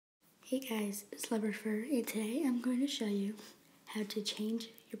Hey guys, it's Leverfur, and today I'm going to show you how to change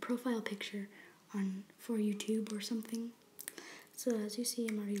your profile picture for YouTube or something. So as you see,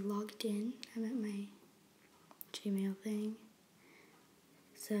 I'm already logged in. I'm at my Gmail thing.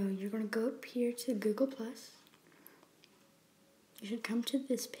 So you're going to go up here to Google+. You should come to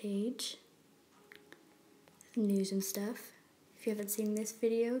this page, news and stuff. If you haven't seen this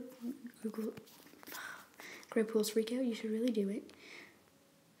video, Greg Pools Freak Out, you should really do it.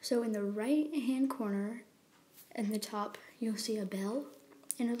 So in the right hand corner, in the top, you'll see a bell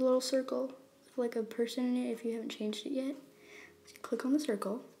and a little circle with like a person in it if you haven't changed it yet. So you click on the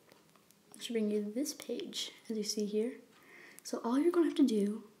circle. It should bring you to this page, as you see here. So all you're going to have to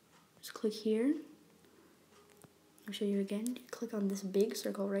do is click here. I'll show you again. You click on this big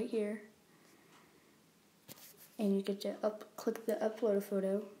circle right here. And you get to click the upload a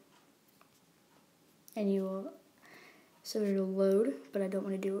photo. And so it'll load, but I don't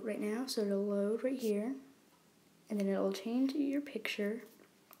want to do it right now. So it'll load right here. And then it'll change your picture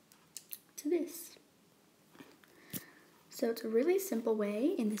to this. So it's a really simple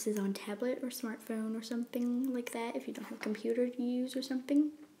way, and this is on tablet or smartphone or something like that if you don't have a computer to use or something.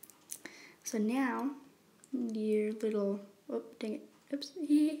 So now, your little, oh dang it, oops,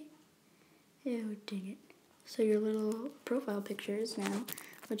 oh dang it. So your little profile picture is now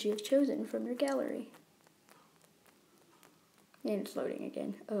what you have chosen from your gallery. And it's loading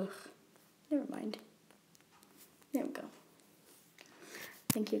again, ugh, never mind. There we go.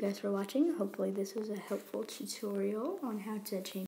 Thank you guys for watching. Hopefully this was a helpful tutorial on how to change